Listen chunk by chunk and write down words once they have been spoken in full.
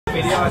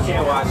Video I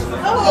can't watch.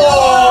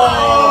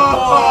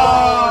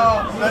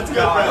 That's good,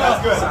 bro.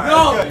 That's good. No,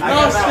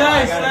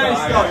 stay.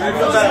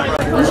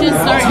 We should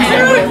start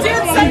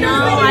editing. No,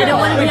 I don't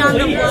want to be on the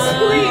vlog.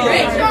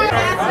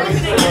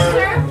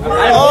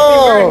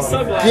 Oh,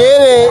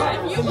 get it.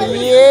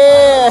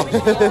 Yeah.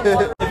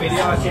 The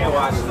video I can't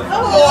watch.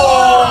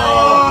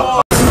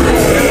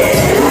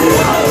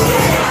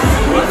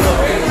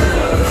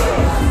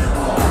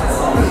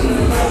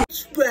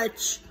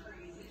 Scratch.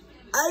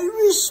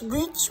 Irish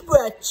big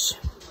scratch.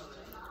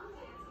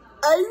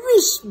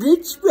 Irish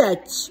big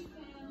scratch.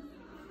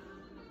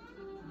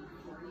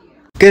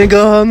 Gonna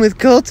go home with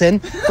Colton.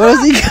 What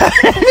has he got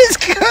in his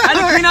car? I had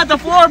to clean out the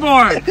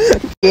floorboard.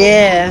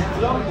 Yeah.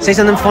 Say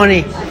something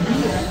funny.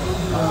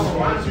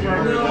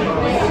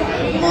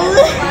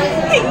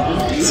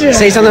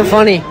 Say something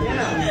funny.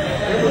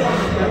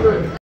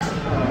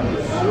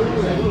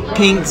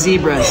 Pink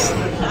zebras.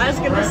 I was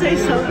gonna say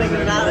something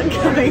about it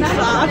coming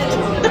soft.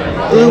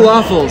 Blue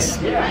waffles.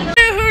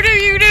 Who do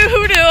you do?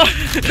 Who do?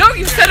 No,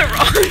 you said it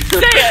wrong. Say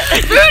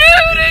it. Who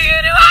do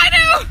you do? I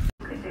do.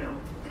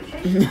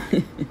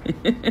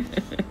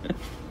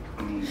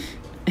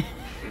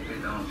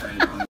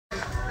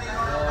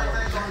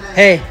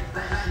 Hey,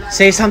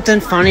 say something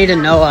funny to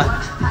Noah.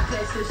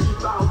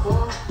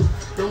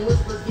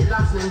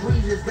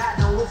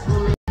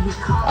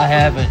 I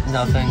haven't,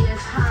 nothing.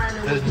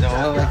 Does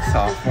Noah like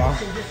softball?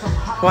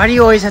 Why do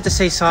you always have to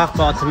say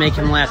softball to make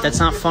him laugh? That's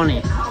not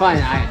funny. Fine,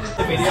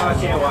 The video I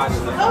can't watch.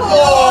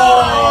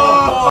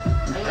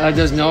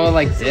 does Noah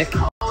like dick?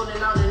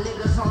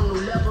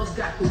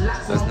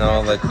 Does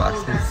Noah like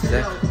Boston's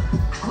dick?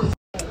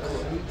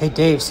 Hey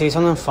Dave, say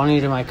something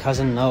funny to my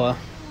cousin Noah.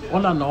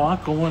 Hola Noah,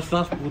 ¿cómo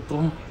estás,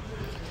 puto?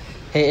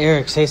 Hey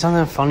Eric, say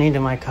something funny to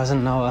my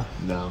cousin Noah.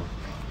 No.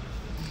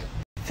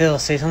 Phil,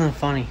 say something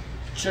funny.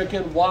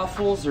 Chicken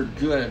waffles are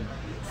good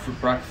for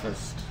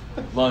breakfast,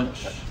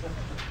 lunch,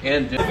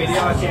 and The dinner.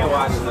 video I can't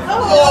watch.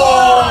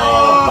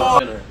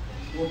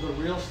 Well, the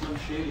real Slim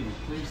Shady,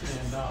 please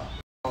stand up.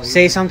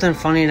 Say something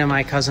funny to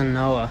my cousin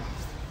Noah.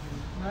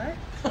 What?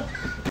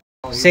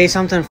 Say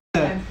something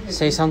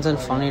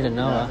funny to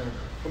Noah.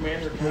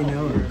 Hey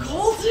Noah,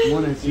 Colton!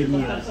 wanna give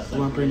me a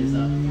lumper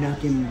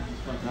knuckin'?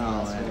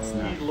 Oh, that's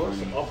not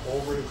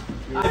funny.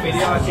 The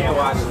video I can't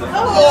watch.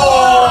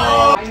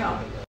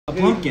 A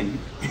pumpkin.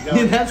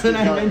 That's what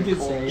I meant to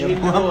say. A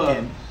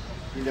pumpkin.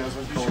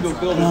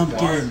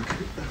 Pumpkin.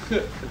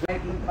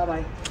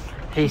 Bye-bye.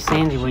 Hey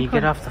Sandy, will you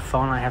get off the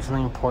phone? I have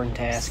something important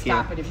to ask you.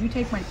 Stop it. If you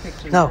take my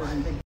picture, No. you're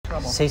in big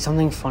trouble. Say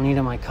something funny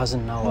to my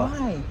cousin Noah.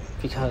 Why?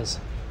 Because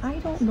I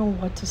don't know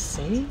what to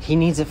say. he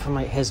needs it for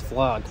his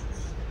vlog.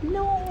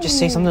 No. Just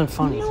say something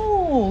funny.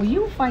 No,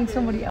 you find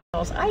somebody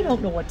else. I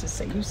don't know what to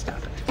say. You stop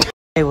it.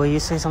 Hey, will you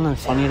say something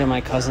funny to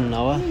my cousin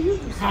Noah?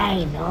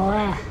 Hi,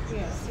 Noah.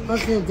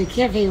 Welcome to the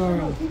cafe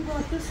world.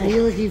 Are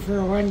you looking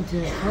for one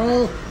to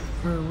hold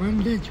or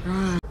one to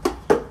try?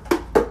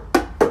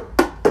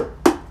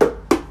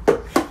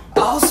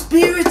 All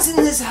spirits in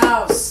this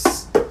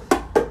house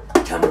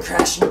come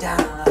crashing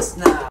down on us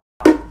now.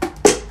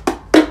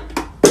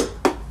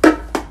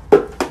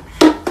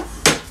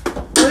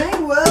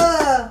 Bring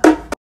Willa!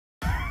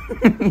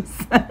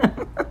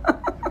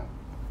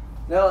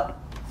 Noah,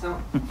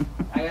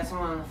 I got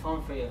someone on the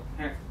phone for you.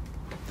 Here.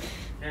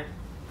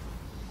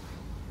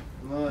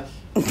 Mush.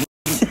 Hey,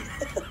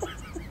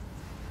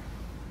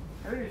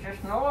 is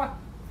this Noah?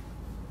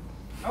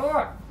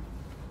 Noah?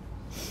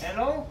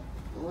 Hello?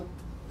 What